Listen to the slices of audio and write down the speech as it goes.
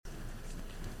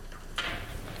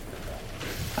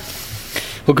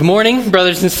Well, good morning,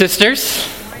 brothers and sisters.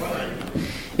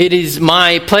 It is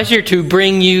my pleasure to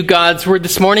bring you God's Word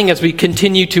this morning as we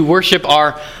continue to worship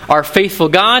our faithful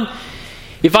God.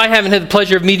 If I haven't had the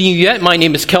pleasure of meeting you yet, my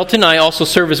name is Kelton. I also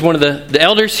serve as one of the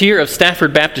elders here of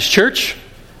Stafford Baptist Church.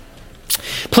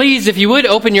 Please, if you would,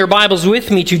 open your Bibles with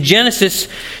me to Genesis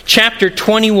chapter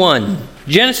 21.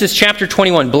 Genesis chapter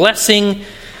 21, Blessing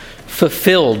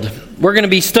Fulfilled. We're going to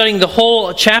be studying the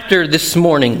whole chapter this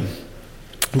morning.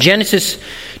 Genesis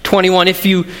 21. If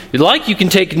you would like, you can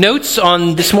take notes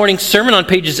on this morning's sermon on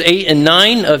pages 8 and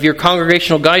 9 of your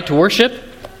Congregational Guide to Worship.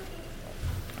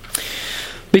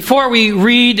 Before we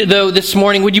read, though, this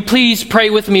morning, would you please pray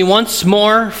with me once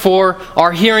more for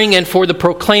our hearing and for the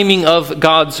proclaiming of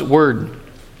God's Word?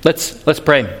 Let's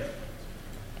pray.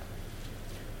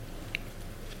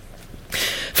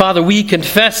 Father, we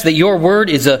confess that your Word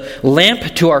is a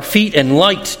lamp to our feet and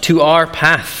light to our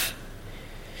path.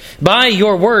 By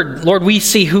your Word, Lord, we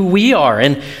see who we are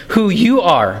and who you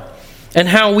are and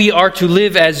how we are to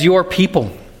live as your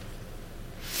people.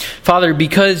 Father,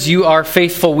 because you are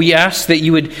faithful, we ask that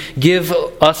you would give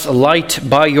us light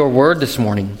by your Word this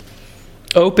morning.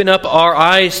 Open up our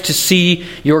eyes to see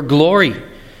your glory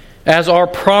as our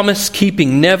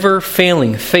promise-keeping,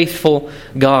 never-failing, faithful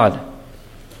God.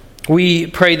 We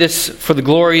pray this for the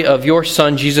glory of your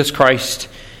Son, Jesus Christ.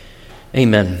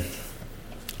 Amen.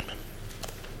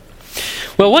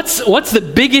 Well, what's the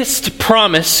biggest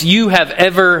promise you have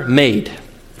ever made?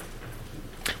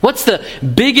 What's the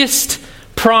biggest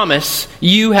promise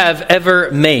you have ever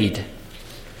made?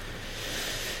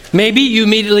 Maybe you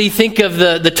immediately think of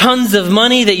the tons of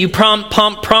money that you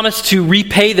promised to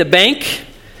repay the bank.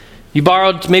 You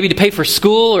borrowed maybe to pay for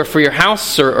school or for your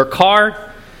house or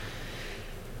car.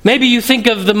 Maybe you think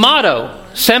of the motto,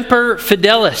 Semper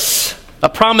Fidelis, a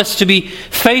promise to be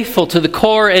faithful to the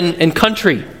core and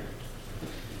country.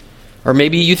 Or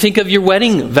maybe you think of your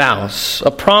wedding vows,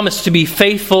 a promise to be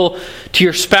faithful to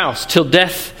your spouse till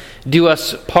death do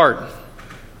us part.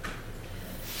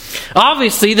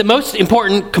 Obviously, the most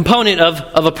important component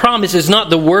of a promise is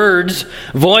not the words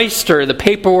voiced or the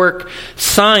paperwork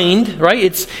signed, right?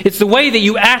 It's the way that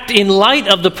you act in light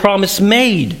of the promise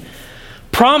made.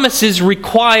 Promises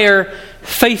require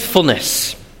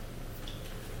faithfulness.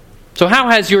 So how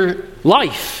has your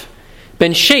life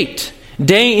been shaped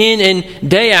day in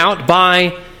and day out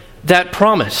by that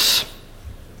promise?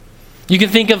 You can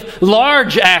think of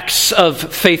large acts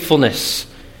of faithfulness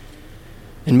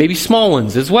and maybe small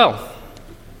ones as well.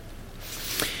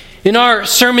 In our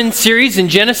sermon series in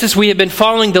Genesis, we have been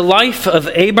following the life of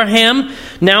Abraham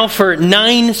now for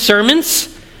 9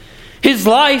 sermons. His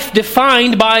life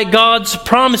defined by God's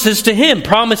promises to him,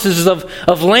 promises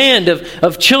of land,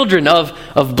 of children,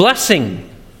 of blessing.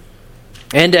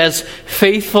 And as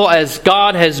faithful as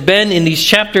God has been in these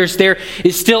chapters, there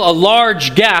is still a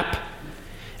large gap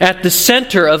at the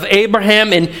center of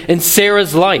Abraham and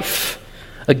Sarah's life.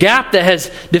 A gap that has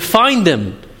defined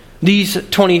them these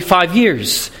 25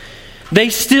 years. They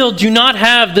still do not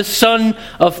have the son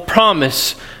of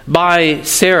promise by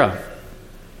Sarah.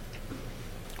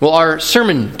 Well, our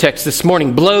sermon text this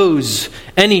morning blows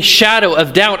any shadow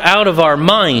of doubt out of our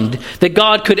mind that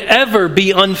God could ever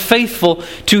be unfaithful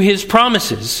to his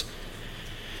promises.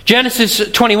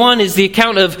 Genesis 21 is the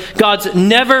account of God's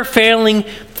never-failing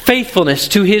faithfulness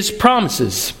to his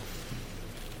promises.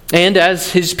 And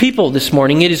as his people this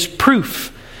morning, it is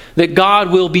proof that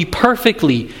God will be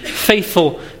perfectly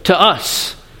faithful to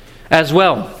us as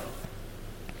well.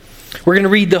 We're going to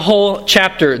read the whole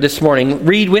chapter this morning.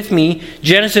 Read with me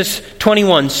Genesis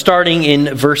 21, starting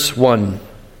in verse 1.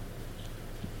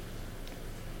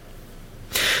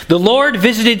 The Lord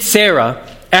visited Sarah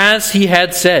as he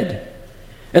had said,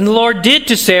 and the Lord did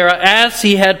to Sarah as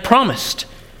he had promised.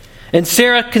 And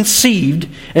Sarah conceived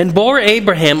and bore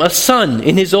Abraham a son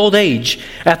in his old age,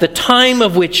 at the time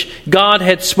of which God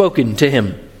had spoken to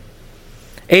him.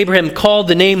 Abraham called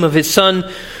the name of his son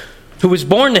who was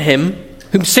born to him,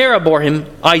 whom Sarah bore him,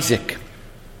 Isaac.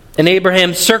 And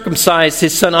Abraham circumcised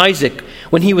his son Isaac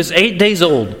when he was 8 days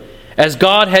old, as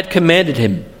God had commanded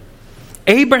him.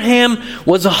 Abraham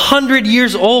was 100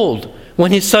 years old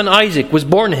when his son Isaac was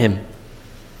born to him.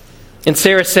 And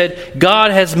Sarah said,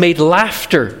 God has made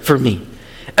laughter for me.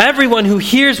 Everyone who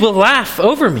hears will laugh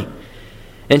over me.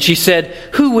 And she said,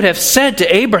 who would have said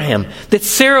to Abraham that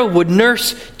Sarah would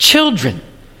nurse children?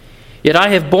 Yet I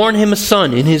have borne him a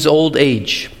son in his old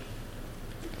age.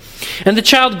 And the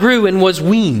child grew and was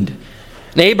weaned.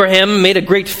 And Abraham made a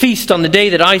great feast on the day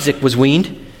that Isaac was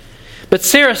weaned. But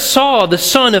Sarah saw the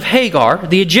son of Hagar,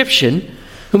 the Egyptian,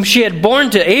 whom she had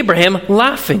borne to Abraham,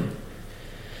 laughing.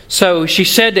 So she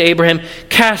said to Abraham,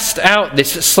 "Cast out this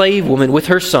slave woman with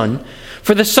her son,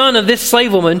 for the son of this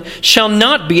slave woman shall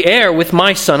not be heir with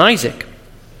my son Isaac."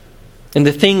 And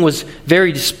the thing was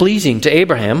very displeasing to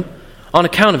Abraham on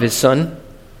account of his son.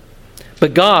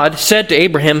 But God said to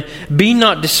Abraham, "Be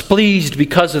not displeased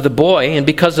because of the boy and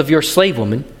because of your slave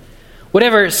woman.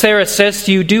 Whatever Sarah says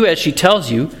to you, do as she tells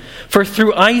you, for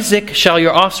through Isaac shall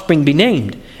your offspring be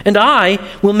named. And I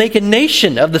will make a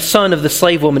nation of the son of the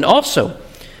slave woman also,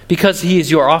 because he is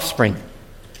your offspring."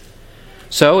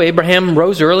 So Abraham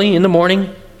rose early in the morning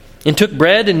and took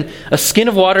bread and a skin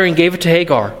of water and gave it to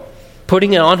Hagar,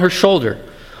 putting it on her shoulder,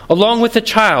 along with the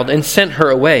child, and sent her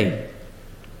away.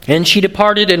 And she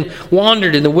departed and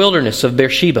wandered in the wilderness of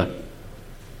Beersheba.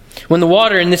 When the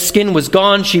water in the skin was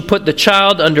gone, she put the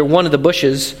child under one of the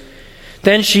bushes.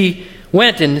 Then she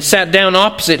went and sat down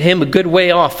opposite him a good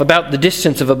way off, about the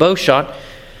distance of a bowshot,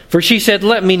 for she said,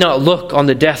 "Let me not look on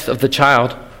the death of the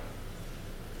child."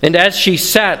 And as she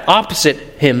sat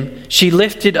opposite him, she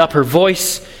lifted up her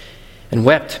voice and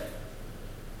wept.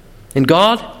 And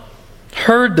God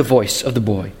heard the voice of the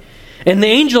boy. And the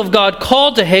angel of God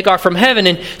called to Hagar from heaven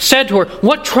and said to her,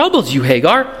 "What troubles you,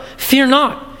 Hagar? Fear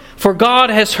not, for God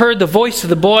has heard the voice of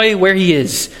the boy where he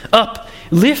is. Up,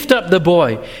 lift up the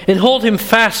boy, and hold him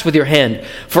fast with your hand,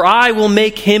 for I will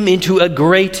make him into a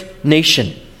great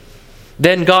nation."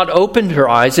 Then God opened her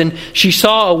eyes, and she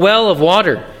saw a well of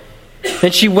water.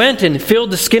 And she went and filled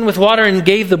the skin with water and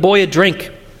gave the boy a drink.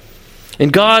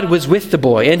 And God was with the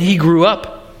boy, and he grew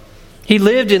up. He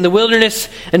lived in the wilderness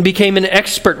and became an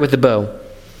expert with the bow.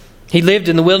 He lived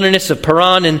in the wilderness of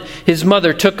Paran, and his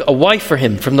mother took a wife for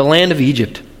him from the land of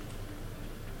Egypt.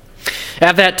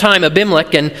 At that time,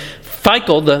 Abimelech and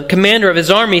Phicol, the commander of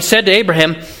his army, said to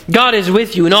Abraham, "God is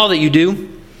with you in all that you do.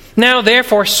 Now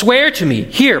therefore swear to me,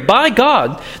 here, by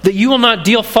God, that you will not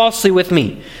deal falsely with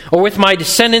me, or with my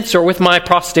descendants, or with my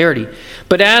posterity.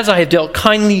 But as I have dealt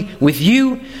kindly with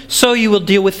you, so you will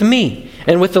deal with me,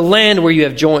 and with the land where you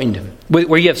have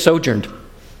sojourned."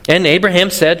 And Abraham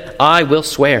said, "I will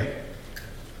swear."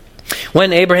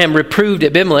 When Abraham reproved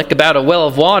Abimelech about a well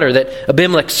of water that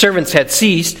Abimelech's servants had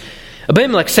seized,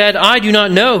 Abimelech said, "I do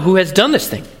not know who has done this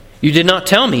thing. You did not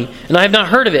tell me, and I have not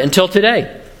heard of it until today."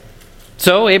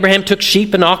 So Abraham took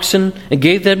sheep and oxen and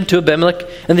gave them to Abimelech,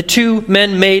 and the two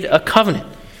men made a covenant.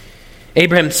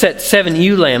 Abraham set 7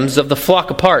 ewe lambs of the flock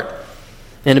apart.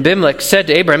 And Abimelech said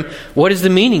to Abraham, "What is the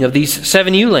meaning of these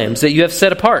 7 ewe lambs that you have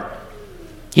set apart?"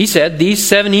 He said, "These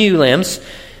 7 ewe lambs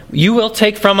you will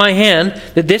take from my hand,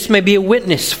 that this may be a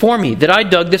witness for me that I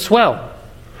dug this well."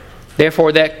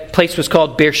 Therefore that place was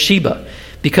called Beersheba,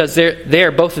 because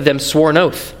there both of them swore an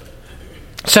oath.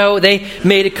 So they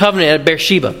made a covenant at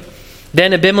Beersheba.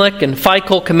 Then Abimelech and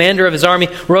Phicol, commander of his army,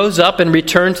 rose up and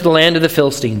returned to the land of the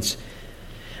Philistines.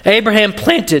 Abraham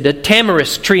planted a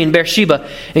tamarisk tree in Beersheba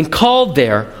and called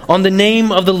there on the name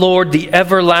of the Lord, the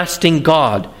everlasting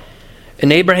God.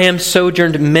 And Abraham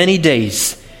sojourned many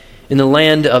days in the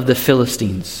land of the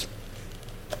Philistines.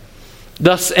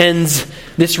 Thus ends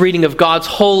this reading of God's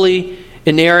holy,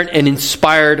 inerrant, and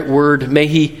inspired word. May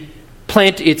He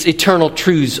plant its eternal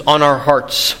truths on our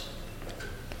hearts.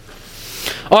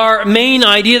 Our main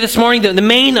idea this morning, the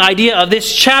main idea of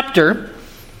this chapter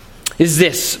is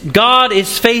this: God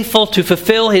is faithful to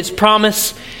fulfill His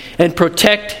promise and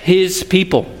protect His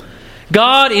people.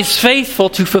 God is faithful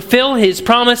to fulfill His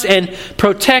promise and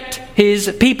protect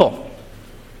His people.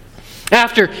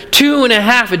 After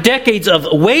 2.5 decades of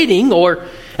waiting, or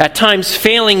at times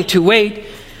failing to wait,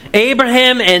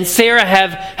 Abraham and Sarah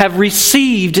have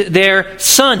received their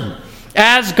son,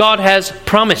 as God has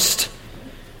promised.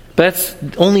 But that's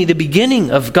only the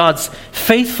beginning of God's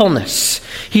faithfulness.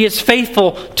 He is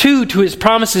faithful to His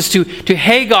promises to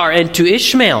Hagar and to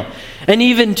Ishmael, and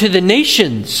even to the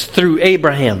nations through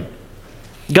Abraham.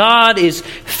 God is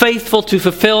faithful to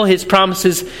fulfill His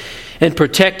promises and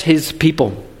protect His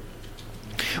people.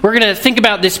 We're going to think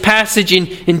about this passage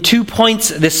in 2 points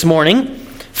this morning.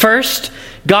 First,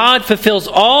 God fulfills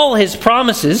all His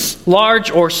promises,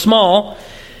 large or small.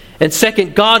 And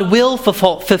second, God will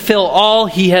fulfill all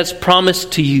He has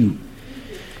promised to you.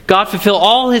 God fulfill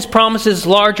all His promises,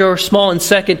 large or small. And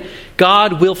second,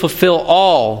 God will fulfill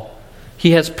all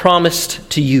He has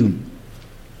promised to you.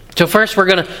 So first, we're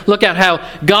going to look at how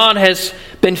God has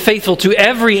been faithful to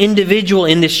every individual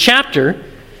in this chapter.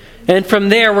 And from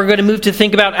there, we're going to move to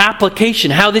think about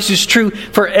application, how this is true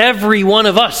for every one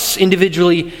of us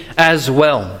individually as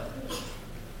well.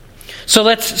 So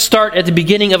let's start at the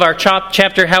beginning of our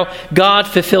chapter, how God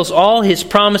fulfills all His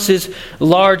promises,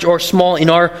 large or small, in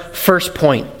our first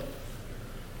point.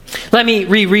 Let me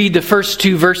reread the first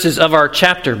 2 verses of our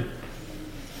chapter.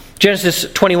 Genesis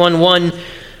 21:1,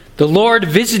 the Lord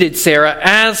visited Sarah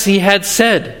as he had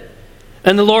said,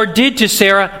 and the Lord did to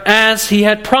Sarah as he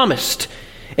had promised.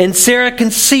 And Sarah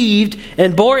conceived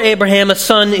and bore Abraham a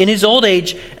son in his old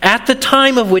age at the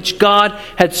time of which God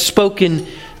had spoken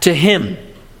to him.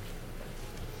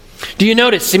 Do you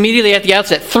notice immediately at the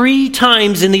outset, 3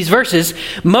 times in these verses,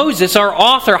 Moses, our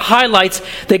author, highlights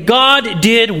that God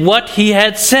did what he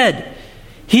had said.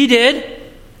 He did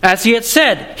as he had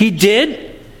said. He did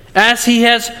as he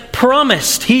has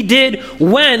promised. He did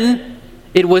when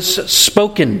it was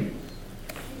spoken.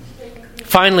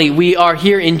 Finally, we are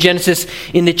here in Genesis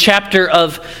in the chapter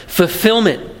of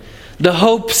fulfillment. The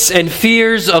hopes and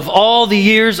fears of all the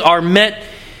years are met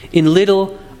in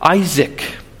little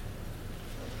Isaac.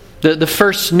 The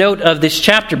first note of this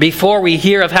chapter, before we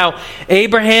hear of how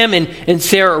Abraham and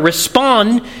Sarah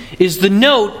respond, is the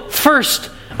note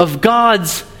first of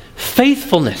God's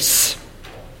faithfulness.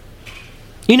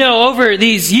 You know, over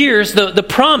these years, the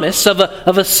promise of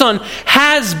a son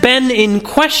has been in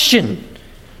question.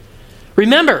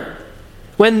 Remember,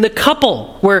 when the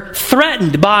couple were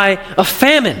threatened by a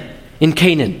famine in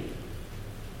Canaan,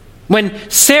 when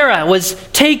Sarah was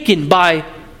taken by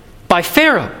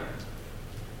Pharaoh,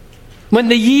 when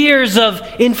the years of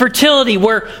infertility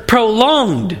were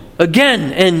prolonged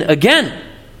again and again,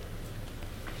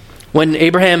 when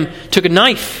Abraham took a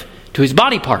knife to his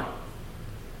body part,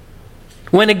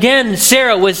 when again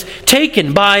Sarah was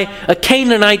taken by a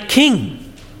Canaanite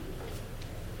king.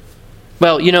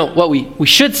 Well, you know, what we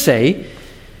should say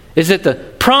is that the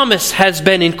promise has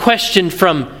been in question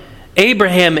from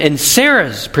Abraham and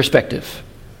Sarah's perspective.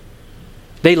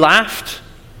 They laughed,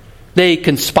 they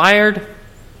conspired,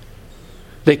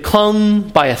 they clung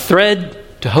by a thread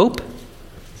to hope.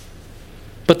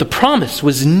 But the promise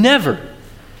was never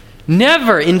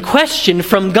in question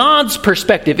from God's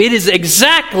perspective. It is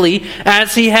exactly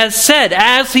as he has said,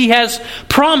 as he has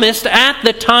promised at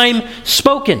the time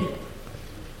spoken.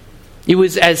 It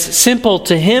was as simple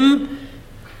to him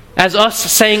as us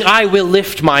saying, I will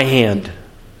lift my hand.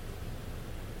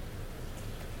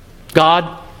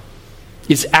 God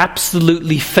is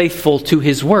absolutely faithful to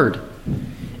his word.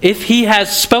 If he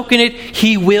has spoken it,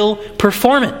 he will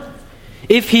perform it.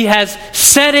 If he has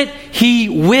said it, he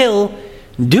will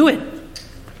do it.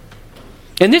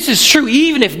 And this is true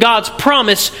even if God's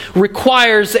promise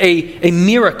requires a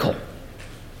miracle.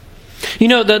 You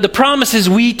know, the promises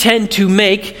we tend to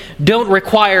make don't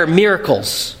require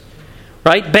miracles.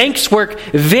 Right? Banks work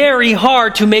very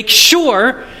hard to make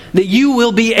sure that you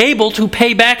will be able to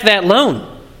pay back that loan.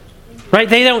 Right?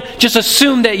 They don't just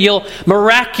assume that you'll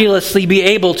miraculously be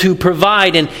able to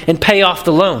provide and pay off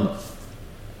the loan.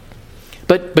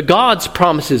 But God's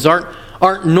promises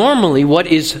aren't normally what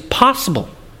is possible.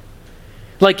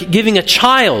 Like giving a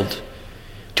child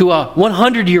to a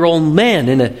 100-year-old man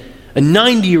and a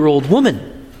 90-year-old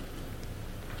woman.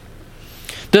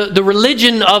 The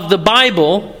religion of the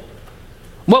Bible,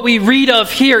 what we read of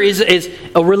here is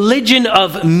a religion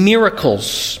of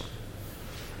miracles.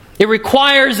 It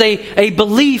requires a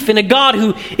belief in a God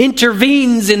who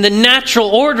intervenes in the natural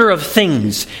order of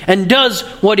things and does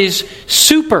what is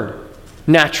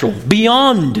supernatural,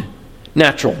 beyond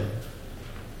natural.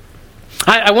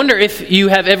 I wonder if you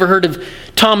have ever heard of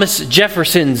Thomas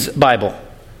Jefferson's Bible.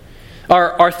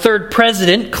 Our third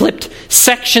president clipped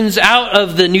sections out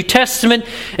of the New Testament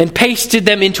and pasted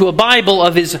them into a Bible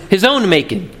of his own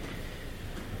making.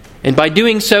 And by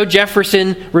doing so,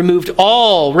 Jefferson removed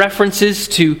all references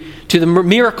to the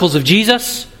miracles of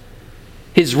Jesus,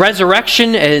 his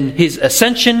resurrection and his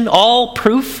ascension, all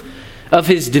proof of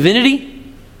his divinity.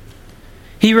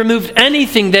 He removed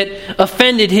anything that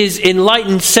offended his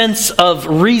enlightened sense of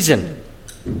reason.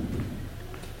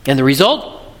 And the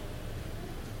result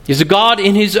is a God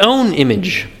in his own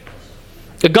image,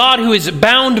 a God who is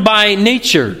bound by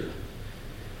nature,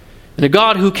 and a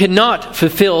God who cannot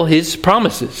fulfill his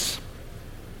promises.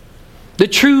 The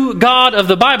true God of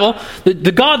the Bible,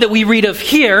 the God that we read of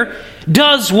here,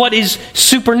 does what is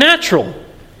supernatural.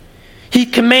 He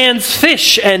commands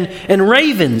fish and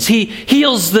ravens. He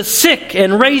heals the sick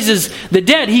and raises the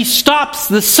dead. He stops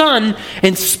the sun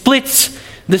and splits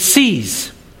the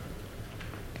seas.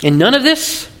 And none of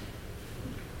this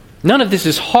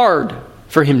is hard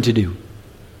for him to do.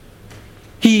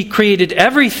 He created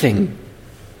everything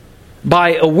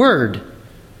by a word,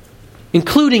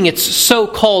 including its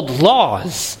so-called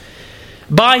laws.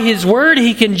 By his word,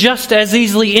 he can just as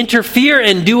easily interfere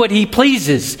and do what he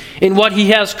pleases in what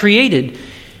he has created,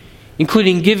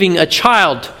 including giving a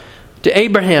child to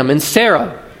Abraham and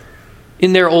Sarah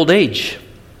in their old age.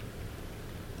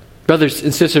 Brothers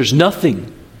and sisters,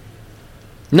 nothing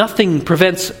Nothing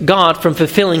prevents God from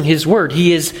fulfilling His word.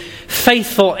 He is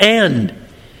faithful and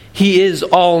He is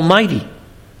almighty.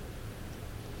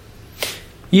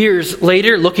 Years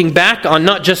later, looking back on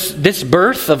not just this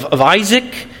birth of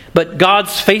Isaac, but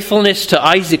God's faithfulness to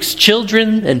Isaac's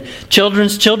children and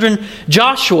children's children,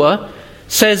 Joshua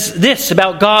says this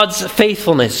about God's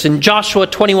faithfulness in Joshua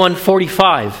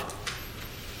 21:45.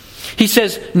 He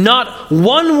says, "Not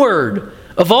one word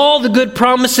of all the good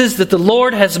promises that the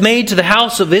Lord has made to the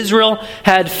house of Israel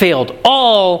had failed.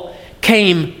 All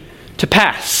came to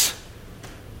pass."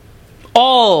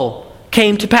 All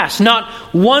came to pass. Not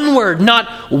one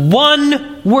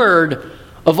word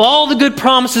of all the good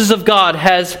promises of God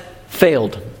has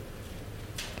failed.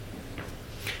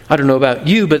 I don't know about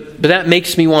you, but that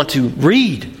makes me want to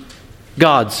read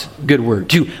God's good word,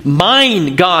 to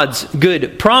mine God's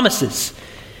good promises,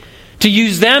 to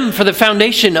use them for the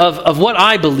foundation of what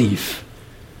I believe,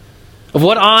 of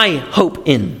what I hope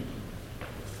in.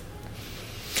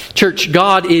 Church,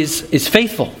 God is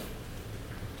faithful.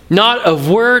 Not a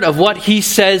word of what He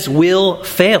says will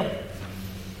fail.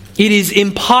 It is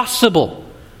impossible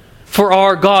for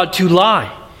our God to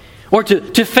lie or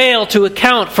to fail to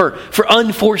account for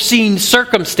unforeseen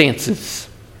circumstances.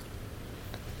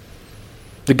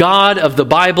 The God of the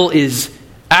Bible is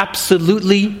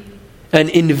absolutely and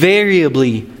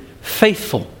invariably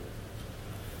faithful.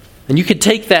 And you can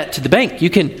take that to the bank. You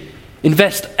can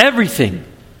invest everything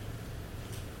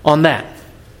on that,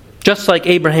 just like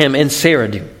Abraham and Sarah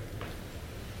do.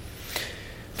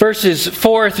 Verses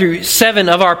 4 through 7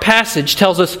 of our passage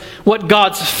tells us what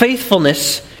God's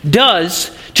faithfulness does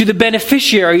to the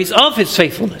beneficiaries of His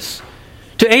faithfulness,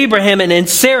 to Abraham and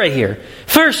Sarah here.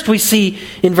 First, we see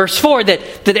in verse 4 that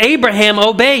Abraham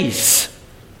obeys.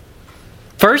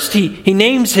 First, he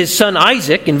names his son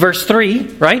Isaac in verse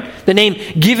 3, right? The name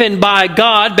given by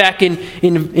God back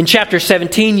in chapter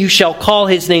 17, "You shall call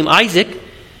his name Isaac."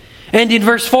 And in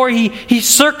verse 4, he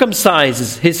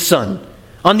circumcises his son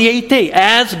on the 8th day,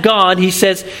 as God, he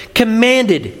says,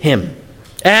 commanded him.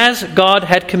 As God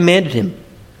had commanded him.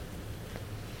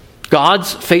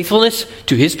 God's faithfulness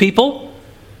to His people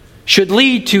should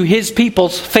lead to His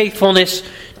people's faithfulness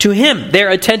to Him, their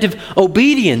attentive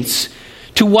obedience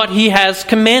to what He has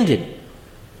commanded.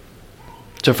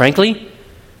 So frankly,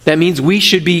 that means we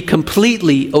should be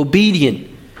completely obedient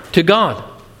to God.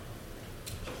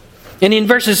 And in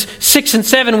verses 6 and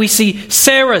 7, we see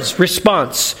Sarah's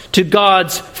response to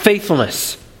God's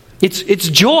faithfulness. It's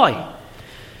joy.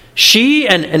 She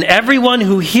and everyone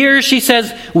who hears, she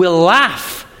says, will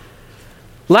laugh.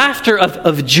 Laughter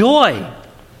of joy.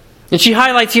 And she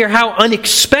highlights here how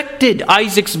unexpected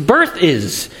Isaac's birth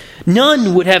is.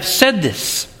 None would have said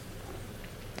this.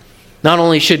 Not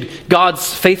only should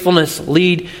God's faithfulness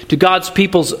lead to God's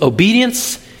people's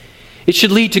obedience, it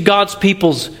should lead to God's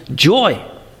people's joy.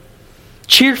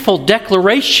 Cheerful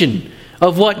declaration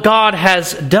of what God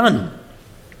has done.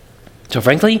 So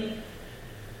frankly,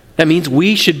 that means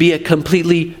we should be a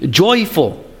completely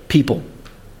joyful people.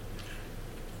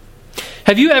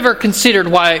 Have you ever considered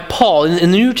why Paul in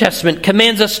the New Testament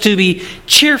commands us to be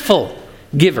cheerful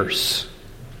givers?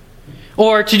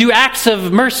 Or to do acts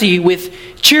of mercy with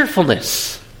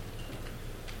cheerfulness?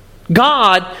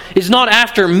 God is not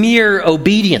after mere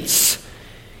obedience.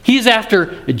 He is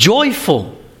after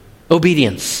joyful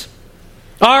obedience.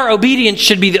 Our obedience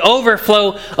should be the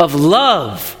overflow of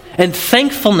love and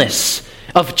thankfulness,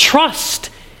 of trust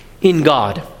in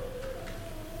God.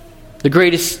 The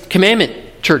greatest commandment,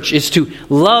 church, is to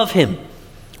love Him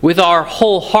with our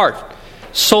whole heart,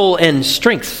 soul, and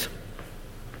strength.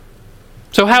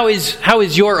 So how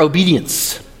is your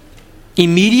obedience?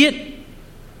 Immediate,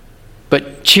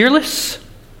 but cheerless?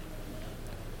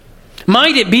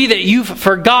 Might it be that you've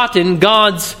forgotten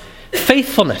God's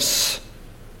faithfulness?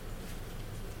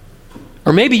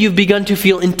 Or maybe you've begun to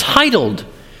feel entitled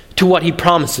to what He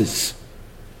promises,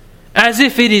 as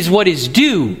if it is what is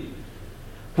due,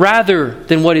 rather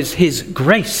than what is His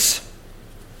grace.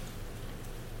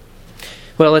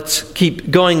 Well, let's keep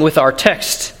going with our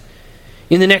text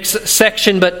in the next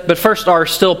section, but first our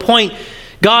still point.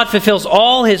 God fulfills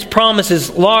all His promises,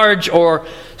 large or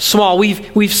small.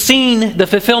 We've seen the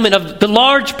fulfillment of the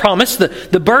large promise,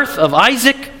 the birth of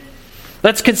Isaac.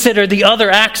 Let's consider the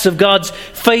other acts of God's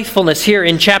faithfulness here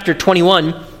in chapter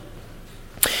 21.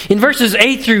 In verses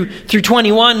 8 through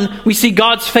 21, we see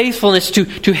God's faithfulness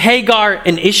to Hagar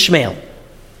and Ishmael.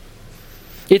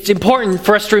 It's important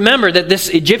for us to remember that this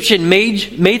Egyptian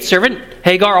maidservant,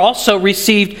 Hagar, also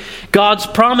received God's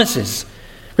promises.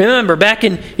 Remember, back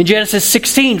in Genesis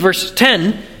 16, verse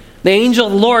 10, the angel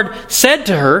of the Lord said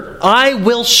to her, "I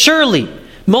will surely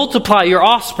multiply your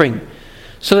offspring,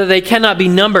 so that they cannot be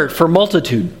numbered for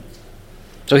multitude.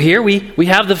 So here we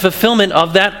have the fulfillment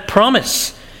of that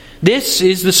promise. This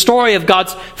is the story of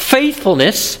God's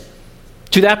faithfulness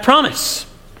to that promise.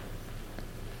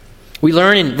 We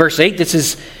learn in verse 8,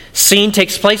 this scene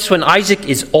takes place when Isaac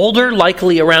is older,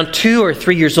 likely around 2 or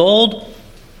 3 years old,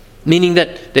 meaning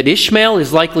that Ishmael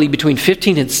is likely between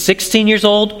 15 and 16 years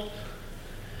old.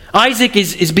 Isaac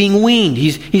is being weaned.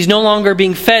 He's no longer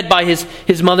being fed by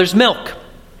his mother's milk.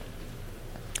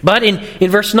 But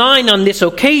in verse 9, on this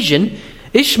occasion,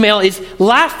 Ishmael is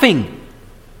laughing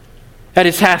at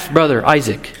his half-brother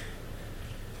Isaac.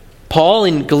 Paul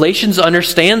in Galatians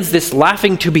understands this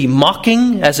laughing to be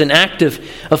mocking as an act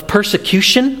of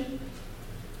persecution.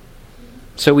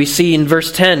 So we see in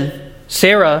verse 10,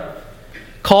 Sarah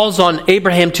calls on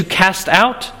Abraham to cast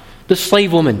out the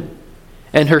slave woman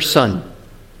and her son.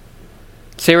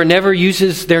 Sarah never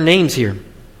uses their names here.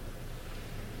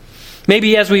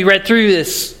 Maybe as we read through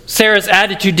this, Sarah's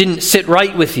attitude didn't sit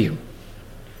right with you.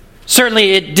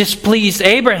 Certainly it displeased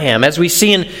Abraham, as we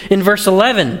see in verse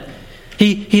 11.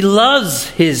 He loves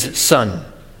his son.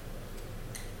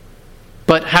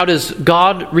 But how does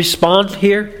God respond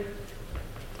here?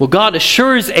 Well, God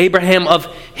assures Abraham of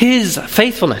his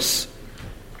faithfulness.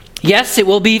 Yes, it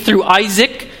will be through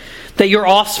Isaac that your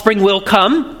offspring will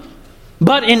come.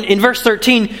 But in verse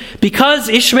 13, because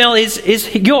Ishmael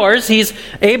is yours, he's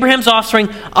Abraham's offspring,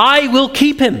 I will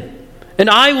keep him, and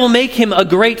I will make him a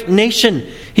great nation,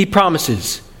 he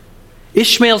promises.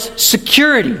 Ishmael's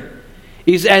security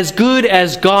is as good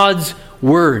as God's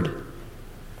word.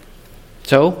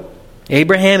 So,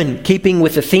 Abraham, in keeping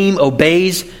with the theme,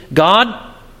 obeys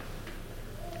God.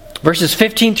 Verses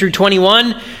 15 through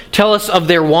 21 tell us of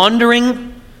their wandering.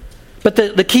 But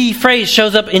the key phrase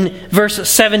shows up in verse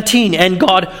 17, and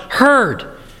God heard.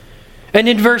 And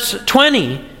in verse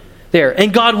 20 there,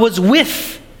 and God was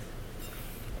with.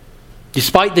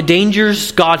 Despite the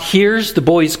dangers, God hears the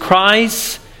boy's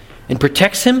cries and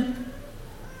protects him.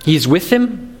 He is with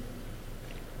him.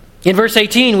 In verse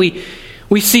 18,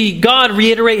 we see God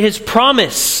reiterate his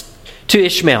promise to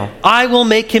Ishmael. I will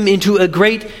make him into a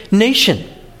great nation.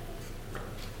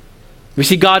 We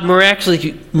see God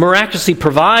miraculously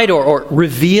provide or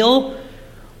reveal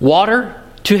water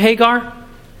to Hagar.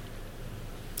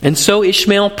 And so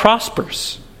Ishmael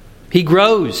prospers. He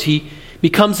grows. He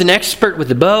becomes an expert with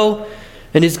the bow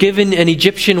and is given an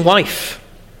Egyptian wife.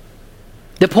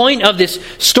 The point of this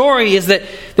story is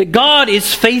that God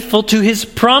is faithful to his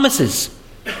promises.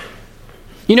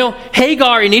 You know,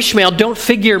 Hagar and Ishmael don't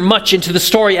figure much into the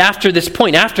story after this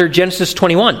point, after Genesis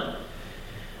 21.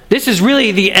 This is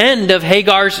really the end of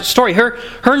Hagar's story.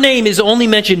 Her name is only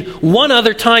mentioned one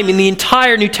other time in the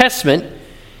entire New Testament,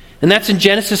 and that's in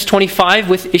Genesis 25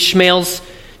 with Ishmael's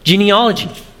genealogy.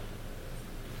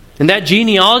 And that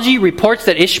genealogy reports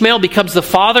that Ishmael becomes the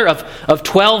father of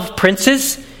 12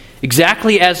 princes,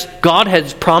 exactly as God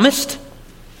has promised.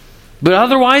 But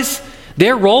otherwise,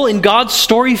 their role in God's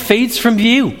story fades from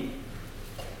view.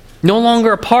 No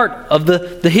longer a part of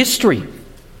the history.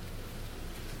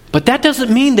 But that doesn't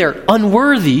mean they're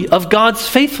unworthy of God's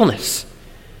faithfulness.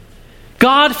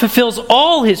 God fulfills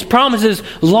all his promises,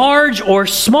 large or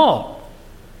small.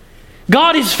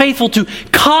 God is faithful to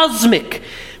cosmic,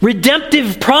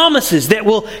 redemptive promises that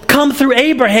will come through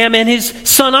Abraham and his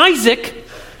son Isaac,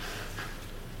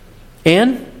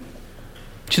 and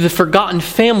to the forgotten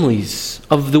families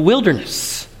of the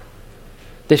wilderness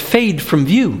that fade from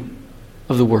view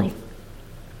of the world.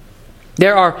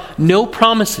 There are no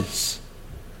promises.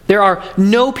 There are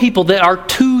no people that are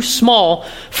too small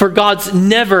for God's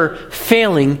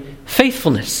never-failing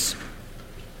faithfulness.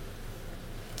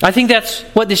 I think that's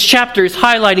what this chapter is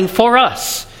highlighting for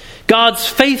us. God's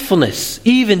faithfulness,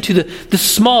 even to the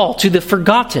small, to the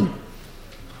forgotten,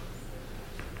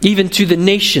 even to the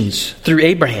nations through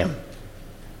Abraham.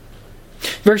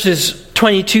 Verses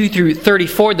 22 through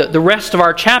 34, the rest of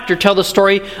our chapter, tell the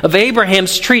story of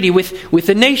Abraham's treaty with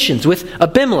the nations, with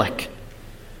Abimelech.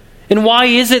 And why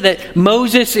is it that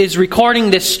Moses is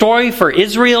recording this story for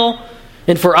Israel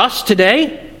and for us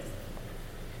today?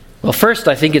 Well, first,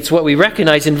 I think it's what we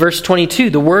recognize in verse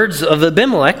 22, the words of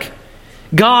Abimelech,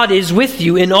 God is with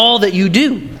you in all that you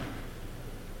do.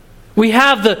 We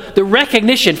have the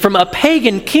recognition from a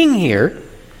pagan king here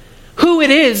who it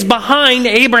is behind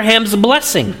Abraham's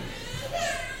blessing.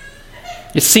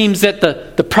 It seems that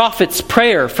the prophet's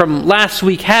prayer from last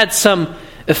week had some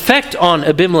effect on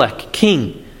Abimelech,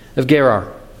 king of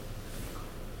Gerar.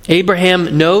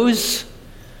 Abraham knows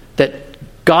that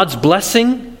God's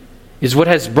blessing is what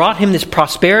has brought him this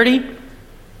prosperity.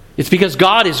 It's because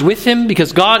God is with him,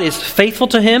 because God is faithful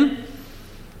to him.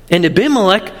 And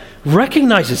Abimelech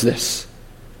recognizes this.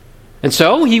 And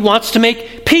so he wants to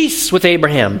make peace with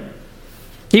Abraham.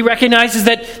 He recognizes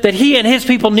that he and his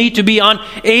people need to be on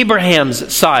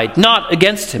Abraham's side, not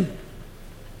against him.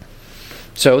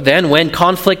 So then when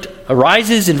conflict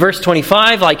arises in verse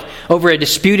 25, like over a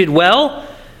disputed well,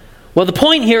 the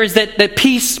point here is that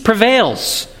peace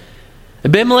prevails.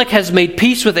 Abimelech has made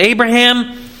peace with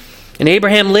Abraham, and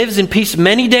Abraham lives in peace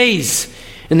many days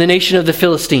in the nation of the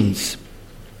Philistines.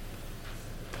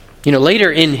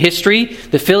 Later in history,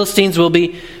 the Philistines will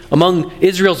be among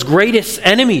Israel's greatest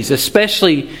enemies,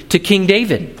 especially to King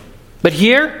David. But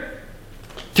here,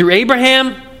 through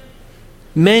Abraham,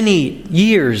 many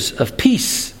years of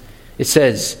peace, it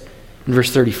says in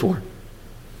verse 34.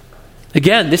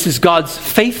 Again, this is God's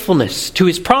faithfulness to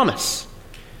his promise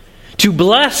to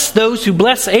bless those who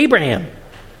bless Abraham.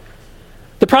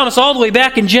 The promise all the way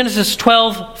back in Genesis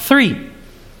 12:3.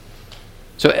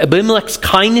 So Abimelech's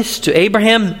kindness to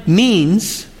Abraham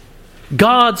means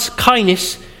God's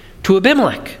kindness to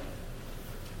Abimelech.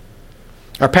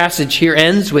 Our passage here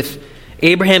ends with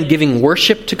Abraham giving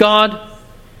worship to God.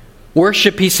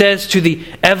 Worship, he says, to the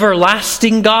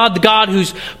everlasting God, the God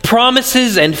whose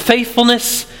promises and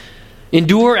faithfulness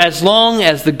endure as long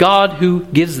as the God who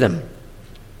gives them.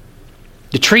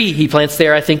 The tree he plants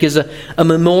there, I think, is a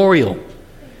memorial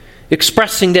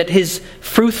expressing that his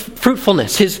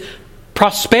fruitfulness, his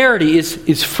prosperity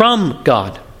is from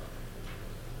God.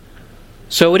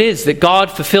 So it is that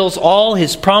God fulfills all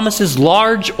his promises,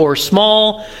 large or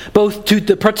small, both to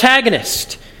the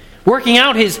protagonist, working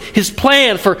out his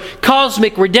plan for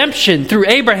cosmic redemption through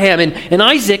Abraham and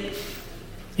Isaac,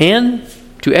 and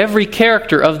to every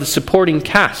character of the supporting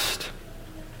cast.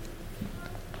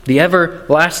 The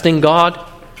everlasting God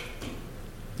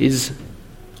is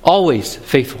always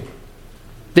faithful.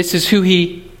 This is who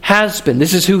he has been.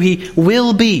 This is who he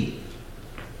will be.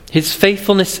 His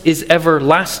faithfulness is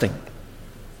everlasting.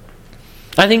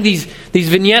 I think these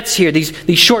vignettes here,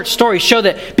 these short stories, show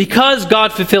that because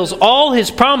God fulfills all his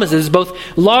promises, both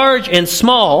large and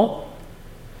small,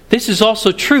 this is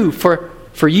also true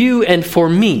for you and for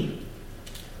me.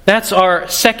 That's our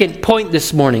second point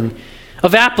this morning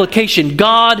of application.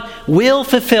 God will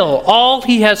fulfill all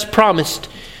he has promised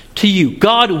to you.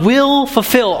 God will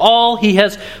fulfill all he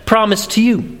has promised to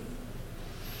you.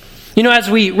 As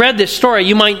we read this story,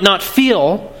 you might not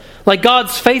feel like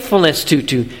God's faithfulness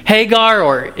to Hagar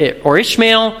or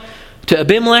Ishmael, to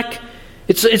Abimelech,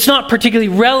 it's not particularly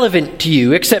relevant to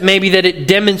you, except maybe that it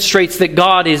demonstrates that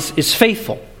God is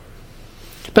faithful.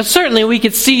 But certainly we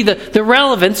could see the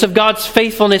relevance of God's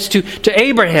faithfulness to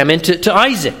Abraham and to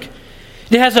Isaac.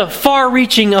 It has a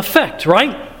far-reaching effect,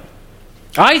 right?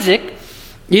 Isaac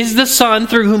is the son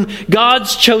through whom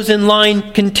God's chosen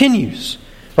line continues.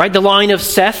 Right? The line of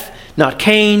Seth, not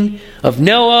Cain, of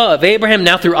Noah, of Abraham,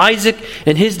 now through Isaac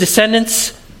and his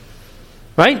descendants.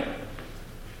 Right?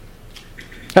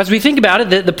 As we think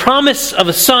about it, the promise of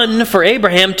a son for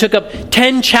Abraham took up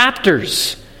 10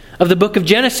 chapters of the book of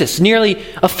Genesis, nearly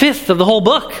a fifth of the whole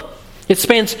book. It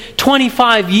spans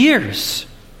 25 years.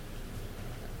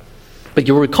 But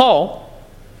you'll recall,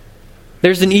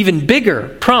 there's an even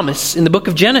bigger promise in the book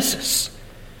of Genesis.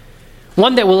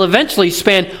 One that will eventually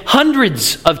span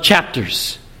hundreds of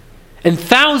chapters and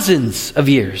thousands of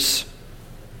years.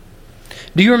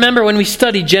 Do you remember when we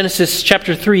studied Genesis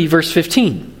chapter 3, verse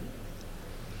 15?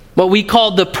 What we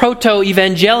called the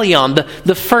proto-evangelion,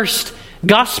 the first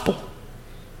gospel.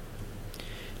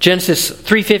 Genesis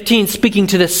 3:15, speaking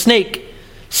to the snake,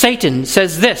 Satan,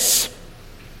 says this.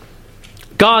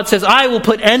 God says, I will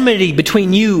put enmity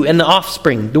between you and the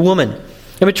offspring, the woman,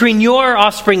 and between your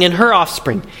offspring and her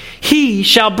offspring. He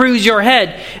shall bruise your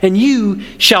head, and you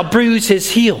shall bruise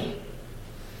his heel.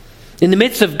 In the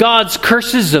midst of God's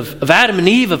curses of Adam and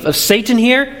Eve, of Satan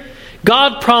here,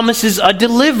 God promises a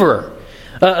deliverer,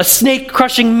 a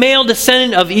snake-crushing male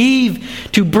descendant of Eve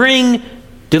to bring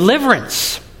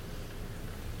deliverance.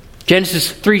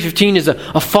 Genesis 3:15 is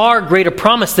a far greater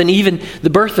promise than even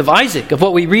the birth of Isaac, of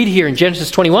what we read here in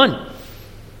Genesis 21.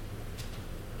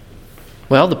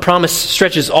 Well, the promise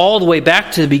stretches all the way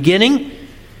back to the beginning.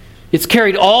 It's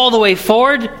carried all the way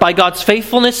forward by God's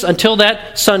faithfulness until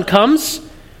that son comes.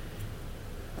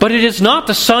 But it is not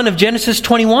the son of Genesis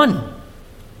 21.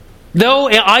 Though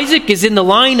Isaac is in the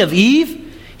line of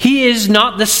Eve, he is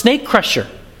not the snake crusher.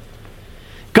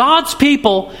 God's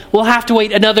people will have to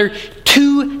wait another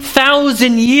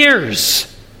 2,000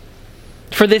 years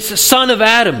for this son of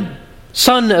Adam,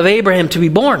 son of Abraham, to be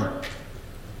born.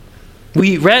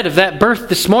 We read of that birth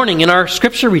this morning in our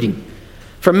scripture reading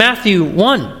from Matthew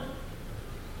 1.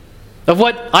 Of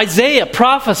what Isaiah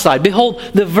prophesied. Behold,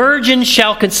 the virgin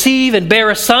shall conceive and bear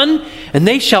a son, and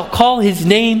they shall call his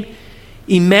name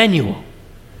Emmanuel,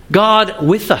 God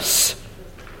with us.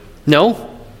 No,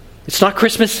 it's not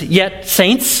Christmas yet,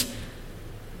 saints.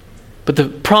 But the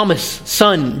promised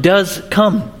Son does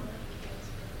come.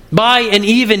 By an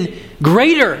even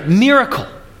greater miracle,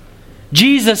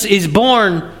 Jesus is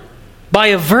born by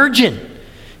a virgin,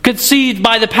 conceived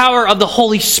by the power of the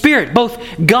Holy Spirit, both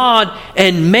God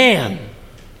and man.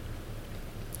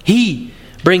 He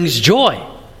brings joy,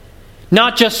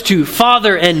 not just to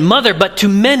father and mother, but to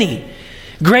many.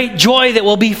 Great joy that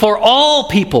will be for all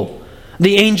people,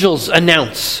 the angels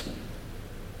announce.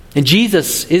 And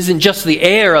Jesus isn't just the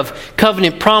heir of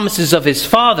covenant promises of his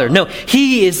Father. No,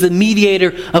 he is the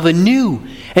mediator of a new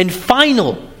and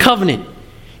final covenant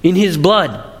in his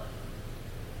blood.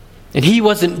 And he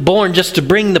wasn't born just to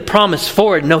bring the promise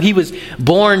forward. No, he was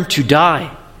born to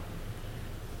die.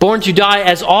 Born to die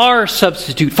as our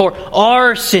substitute for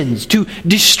our sins, to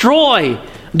destroy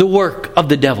the work of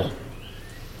the devil.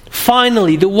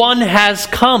 Finally, the one has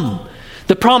come,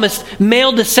 the promised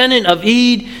male descendant of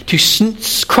Eve, to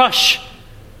crush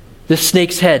the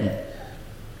snake's head.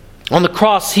 On the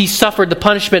cross, he suffered the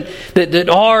punishment that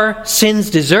our sins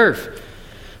deserve,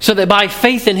 so that by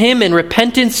faith in him and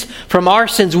repentance from our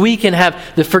sins, we can have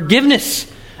the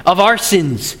forgiveness of our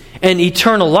sins and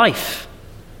eternal life.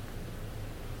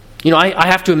 You know, I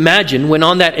have to imagine when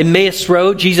on that Emmaus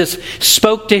road, Jesus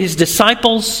spoke to his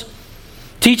disciples,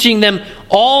 teaching them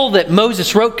all that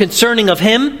Moses wrote concerning of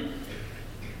him.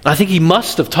 I think he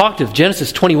must have talked of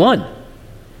Genesis 21.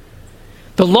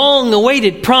 The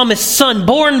long-awaited promised Son,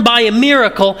 born by a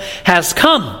miracle, has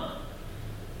come.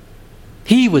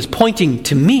 He was pointing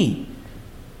to me.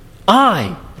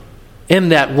 I am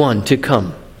that one to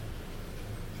come.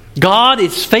 God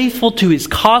is faithful to his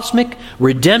cosmic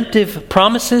redemptive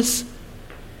promises.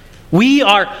 We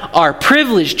are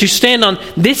privileged to stand on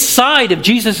this side of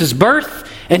Jesus'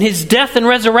 birth and his death and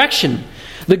resurrection,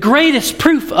 the greatest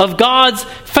proof of God's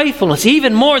faithfulness,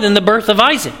 even more than the birth of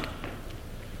Isaac.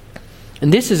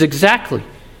 And this is exactly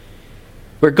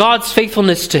where God's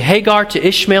faithfulness to Hagar, to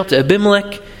Ishmael, to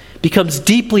Abimelech becomes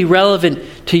deeply relevant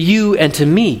to you and to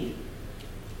me.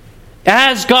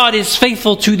 As God is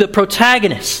faithful to the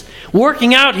protagonist,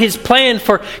 working out his plan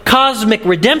for cosmic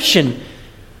redemption,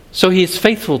 so he is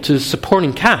faithful to the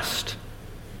supporting cast,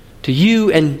 to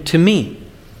you and to me,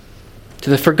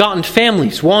 to the forgotten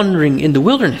families wandering in the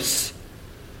wilderness.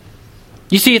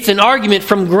 You see, it's an argument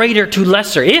from greater to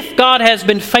lesser. If God has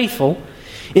been faithful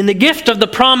in the gift of the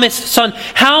promised Son,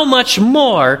 how much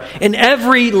more in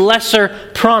every lesser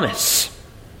promise?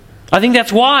 I think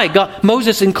that's why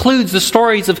Moses includes the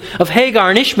stories of Hagar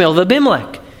and Ishmael, of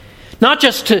Abimelech. Not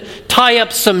just to tie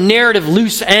up some narrative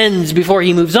loose ends before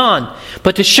he moves on,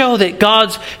 but to show that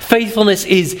God's faithfulness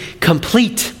is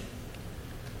complete.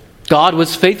 God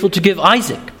was faithful to give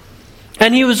Isaac,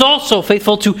 and he was also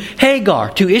faithful to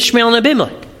Hagar, to Ishmael and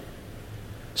Abimelech.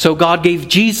 So God gave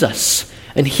Jesus,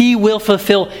 and he will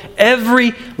fulfill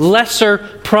every lesser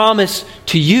promise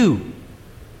to you,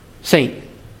 saint.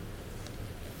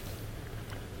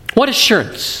 What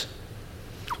assurance,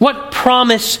 what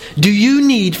promise do you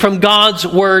need from God's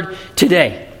word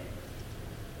today?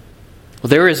 Well,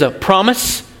 there is a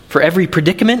promise for every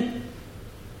predicament.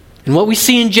 And what we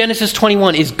see in Genesis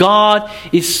 21 is God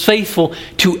is faithful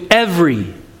to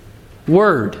every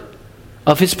word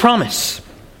of his promise.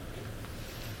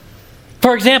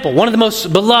 For example, one of the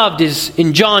most beloved is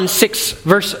in John 6,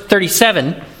 verse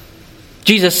 37.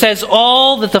 Jesus says,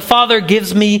 "All that the Father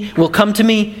gives me will come to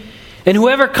me, and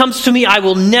whoever comes to me I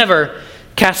will never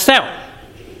cast out."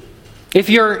 If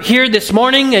you're here this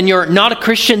morning and you're not a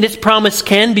Christian, this promise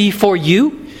can be for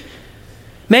you.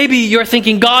 Maybe you're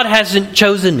thinking, God hasn't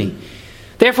chosen me,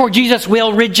 therefore Jesus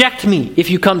will reject me if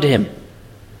you come to him.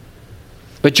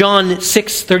 But John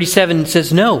 6:37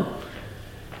 says no.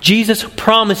 Jesus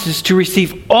promises to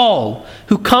receive all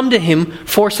who come to him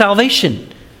for salvation.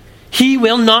 He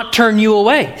will not turn you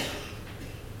away.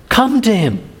 Come to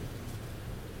him.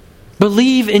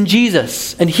 Believe in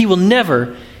Jesus, and he will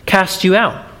never cast you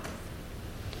out.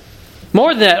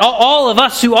 More than that, all of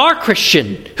us who are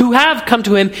Christian, who have come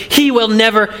to him, he will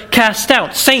never cast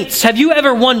out. Saints, have you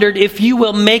ever wondered if you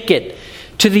will make it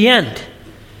to the end?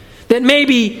 That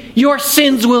maybe your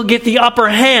sins will get the upper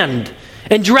hand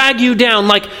and drag you down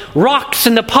like rocks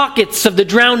in the pockets of the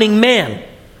drowning man.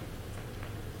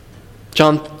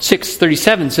 John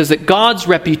 6:37 says that God's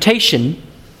reputation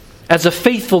as a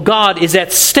faithful God is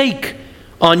at stake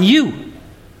on you.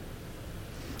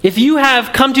 If you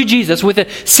have come to Jesus with a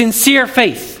sincere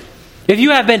faith, if you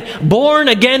have been born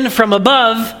again from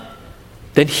above,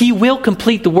 then he will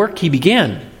complete the work he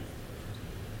began.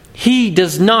 He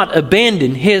does not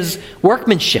abandon his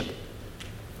workmanship.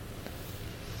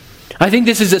 I think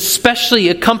this is especially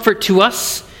a comfort to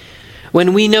us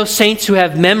when we know saints who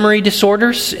have memory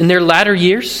disorders in their latter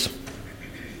years.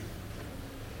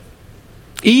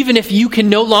 Even if you can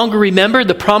no longer remember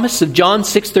the promise of John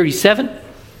 6:37,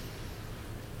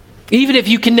 even if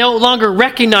you can no longer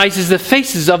recognize the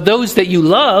faces of those that you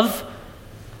love,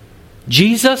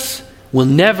 Jesus will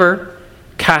never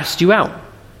cast you out.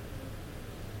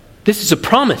 This is a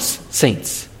promise,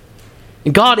 saints.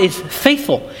 And God is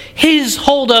faithful. His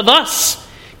hold of us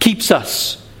keeps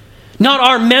us, not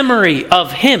our memory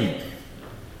of Him.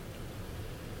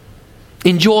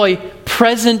 Enjoy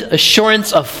present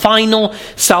assurance of final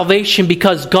salvation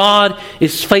because God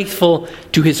is faithful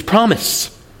to His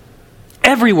promise.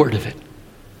 Every word of it.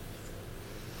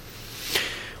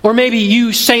 Or maybe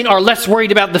you, saint, are less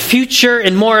worried about the future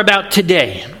and more about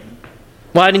today.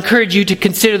 Well, I'd encourage you to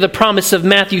consider the promise of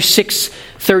Matthew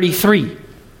 6:33.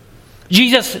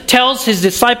 Jesus tells His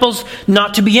disciples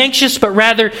not to be anxious, but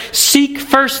rather seek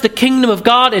first the kingdom of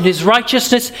God and His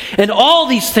righteousness, and all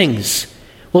these things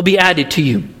will be added to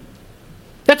you.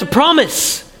 That's a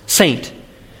promise, saint.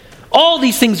 All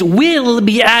these things will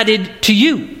be added to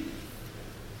you.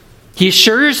 He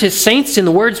assures His saints in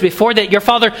the words before that your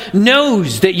Father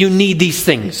knows that you need these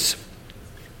things.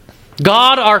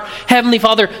 God, our Heavenly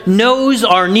Father, knows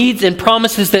our needs and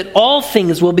promises that all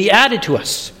things will be added to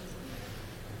us.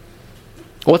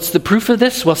 What's the proof of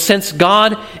this? Well, since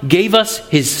God gave us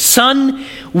His Son,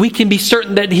 we can be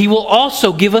certain that He will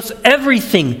also give us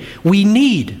everything we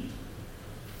need.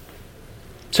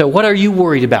 So what are you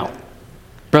worried about,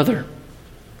 brother,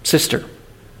 sister?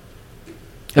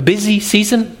 A busy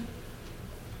season?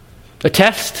 A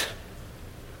test?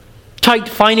 Tight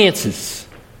finances?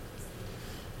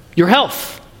 Your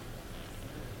health?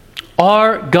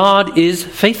 Our God is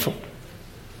faithful.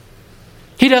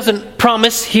 He doesn't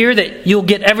promise here that you'll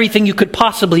get everything you could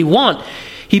possibly want.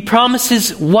 He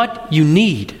promises what you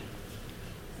need.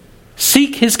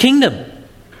 Seek His kingdom,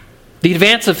 the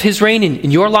advance of His reign in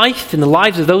your life and the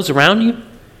lives of those around you.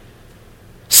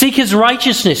 Seek His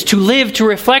righteousness, to live to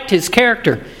reflect His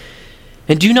character.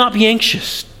 And do not be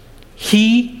anxious.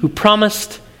 He who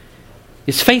promised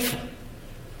is faithful.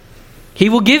 He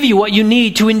will give you what you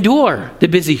need to endure the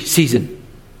busy season,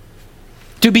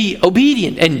 to be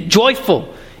obedient and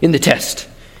joyful in the test,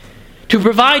 to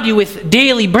provide you with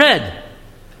daily bread,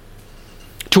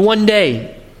 to one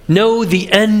day know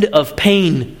the end of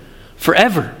pain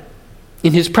forever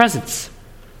in His presence.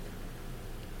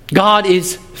 God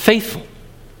is faithful.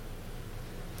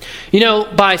 You know,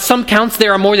 by some counts,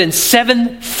 there are more than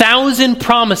 7,000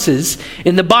 promises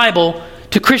in the Bible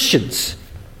to Christians.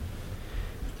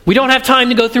 We don't have time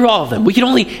to go through all of them. We can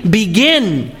only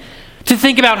begin to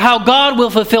think about how God will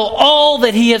fulfill all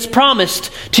that He has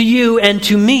promised to you and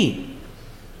to me.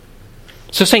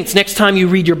 So, saints, next time you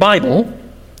read your Bible,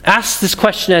 ask this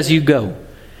question as you go.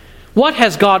 What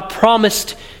has God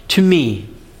promised to me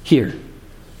here?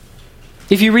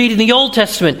 If you read in the Old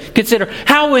Testament, consider,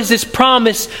 how is this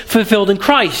promise fulfilled in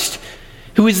Christ,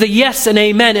 who is the yes and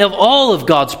amen of all of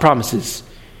God's promises?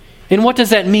 And what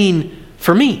does that mean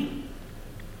for me?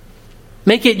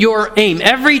 Make it your aim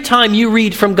every time you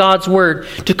read from God's Word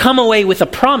to come away with a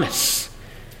promise,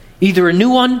 either a new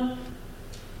one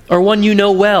or one you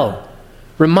know well,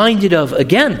 reminded of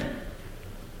again.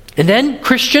 And then,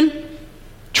 Christian,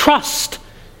 trust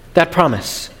that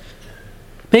promise.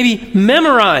 Maybe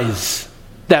memorize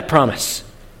that promise.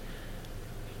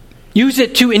 Use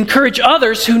it to encourage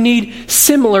others who need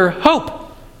similar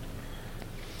hope.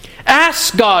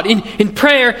 Ask God in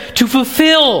prayer to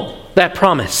fulfill that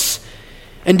promise.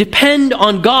 And depend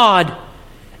on God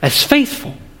as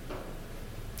faithful.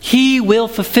 He will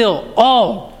fulfill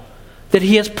all that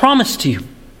He has promised to you.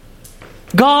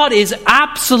 God is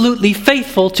absolutely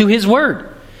faithful to His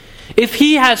word. If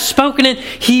He has spoken it,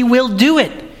 He will do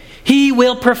it. He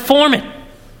will perform it.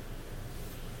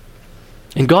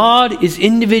 And God is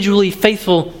individually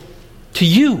faithful to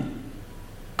you,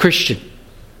 Christian.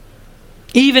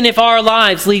 Even if our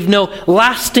lives leave no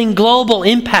lasting global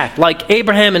impact like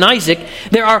Abraham and Isaac,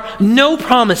 there are no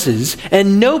promises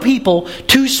and no people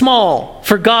too small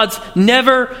for God's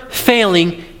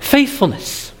never-failing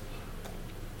faithfulness.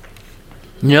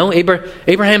 You know,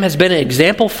 Abraham has been an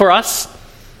example for us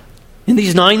in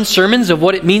these 9 sermons of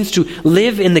what it means to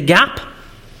live in the gap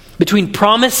between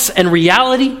promise and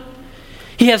reality.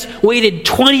 He has waited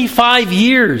 25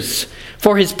 years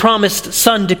for his promised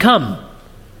son to come.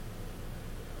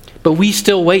 But we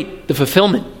still wait the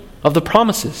fulfillment of the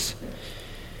promises.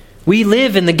 We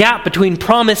live in the gap between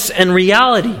promise and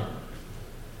reality.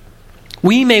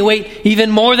 We may wait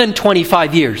even more than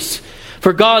 25 years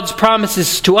for God's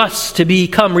promises to us to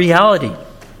become reality.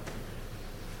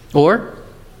 Or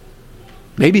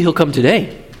maybe he'll come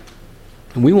today,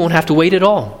 and we won't have to wait at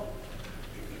all.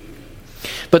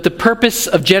 But the purpose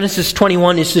of Genesis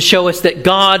 21 is to show us that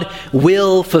God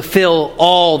will fulfill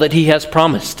all that he has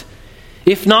promised.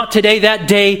 If not today, that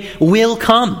day will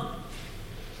come.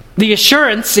 The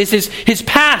assurance is his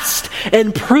past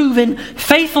and proven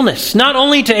faithfulness, not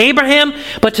only to Abraham,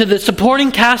 but to the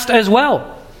supporting cast as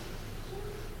well.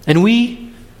 And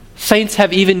we, saints,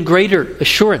 have even greater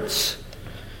assurance.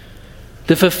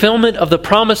 The fulfillment of the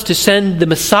promise to send the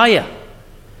Messiah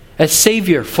as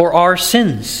Savior for our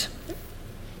sins.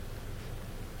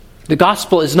 The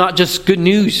gospel is not just good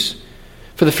news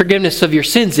for the forgiveness of your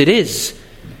sins, it is.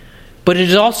 But it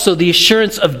is also the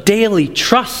assurance of daily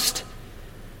trust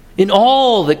in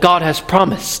all that God has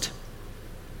promised.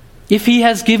 If he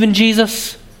has given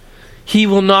Jesus, he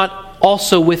will not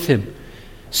also with him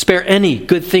spare any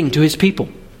good thing to his people.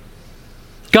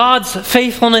 God's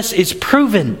faithfulness is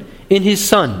proven in his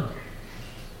Son.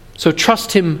 So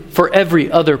trust him for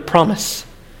every other promise.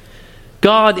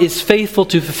 God is faithful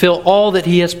to fulfill all that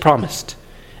he has promised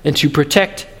and to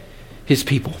protect his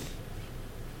people.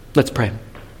 Let's pray.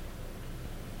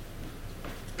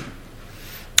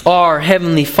 Our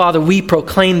Heavenly Father, we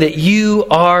proclaim that you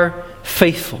are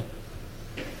faithful.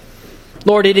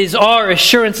 Lord, it is our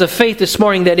assurance of faith this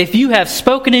morning that if you have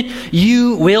spoken it,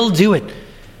 you will do it.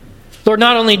 Lord,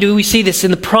 not only do we see this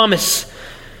in the promise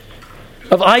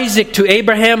of Isaac to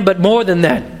Abraham, but more than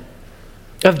that,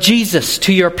 of Jesus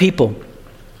to your people.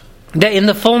 That in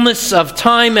the fullness of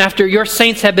time, after your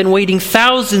saints have been waiting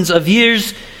thousands of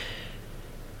years,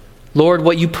 Lord,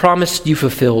 what you promised, you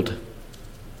fulfilled.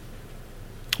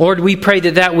 Lord, we pray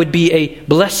that that would be a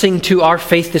blessing to our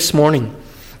faith this morning.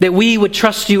 That we would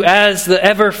trust you as the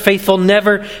ever faithful,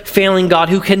 never failing God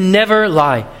who can never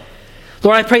lie.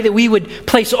 Lord, I pray that we would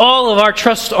place all of our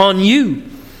trust on you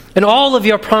and all of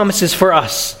your promises for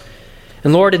us.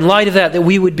 And Lord, in light of that, that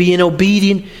we would be an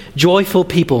obedient, joyful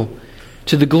people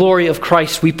to the glory of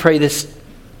Christ. We pray this.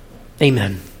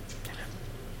 Amen.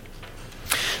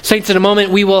 Saints, in a moment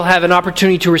we will have an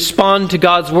opportunity to respond to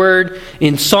God's word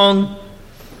in song.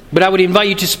 But I would invite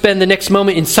you to spend the next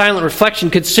moment in silent reflection,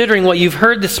 considering what you've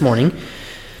heard this morning,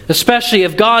 especially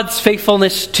of God's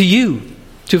faithfulness to you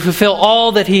to fulfill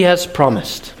all that he has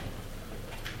promised.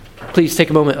 Please take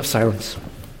a moment of silence.